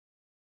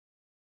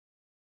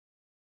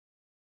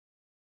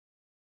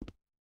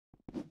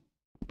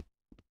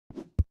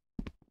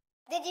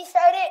Did you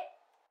start it?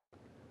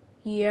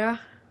 Yeah.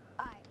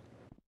 Alright.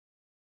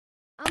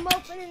 I'm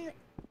opening.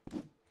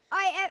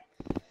 Alright.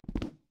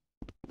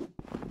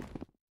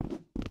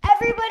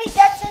 Everybody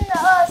that's in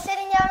the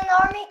sitting down in the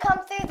army, come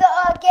through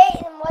the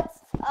gate and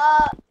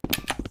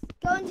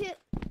go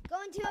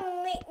into a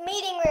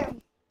meeting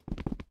room.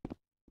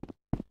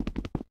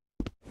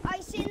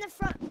 Alright, sit in the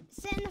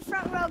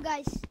front row,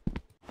 guys.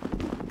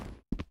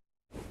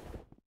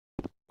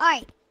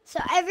 Alright, so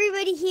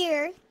everybody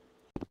here.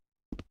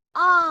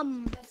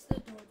 That's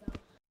the doorbell.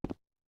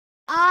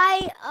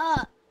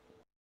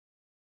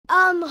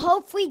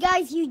 Hopefully,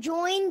 guys, you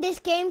join this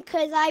game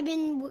because I've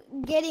been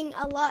getting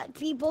a lot of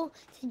people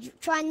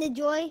trying to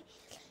join.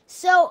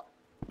 So,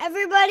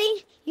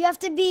 everybody, you have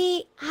to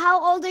be,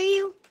 how old are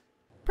you?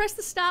 Press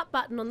the start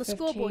button on the 15.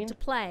 scoreboard to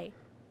play.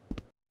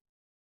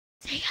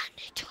 Say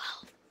under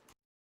 12.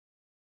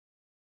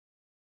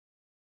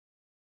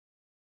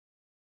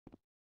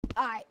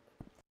 Alright.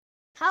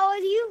 How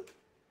old are you?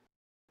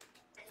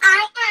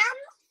 I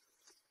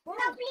am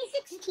roughly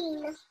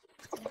 16.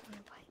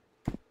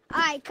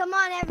 Alright, come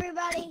on,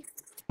 everybody.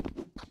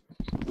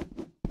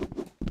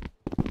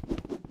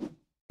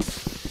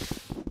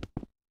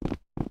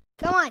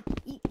 Come on.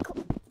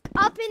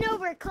 Up and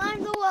over.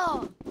 Climb the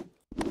wall.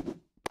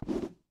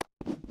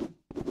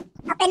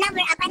 Up and over.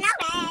 Yes.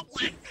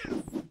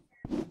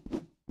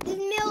 This is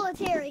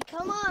military.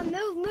 Come on.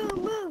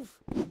 Move.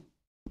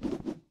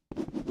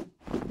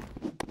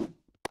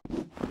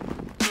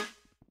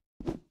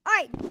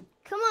 Alright.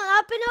 Come on.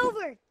 Up and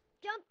over.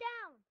 Jump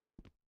down.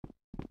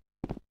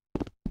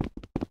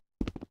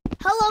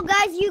 Hello,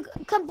 guys. You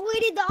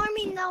completed the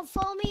army. Now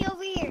follow me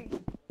over here.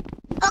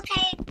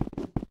 Okay.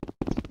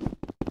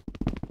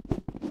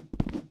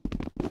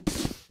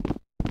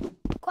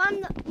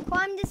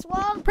 Climb this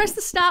wall. Press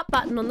the start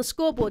button on the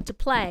scoreboard to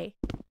play.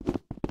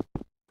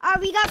 Alright,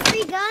 we got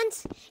free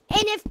guns.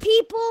 And if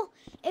people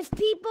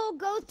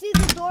go through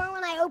the door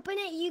when I open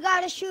it, you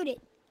gotta shoot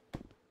it.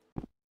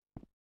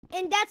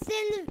 And that's the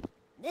end.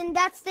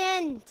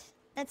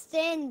 That's the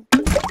end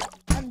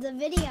of the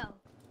video.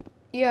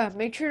 Yeah,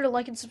 make sure to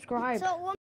like and subscribe. So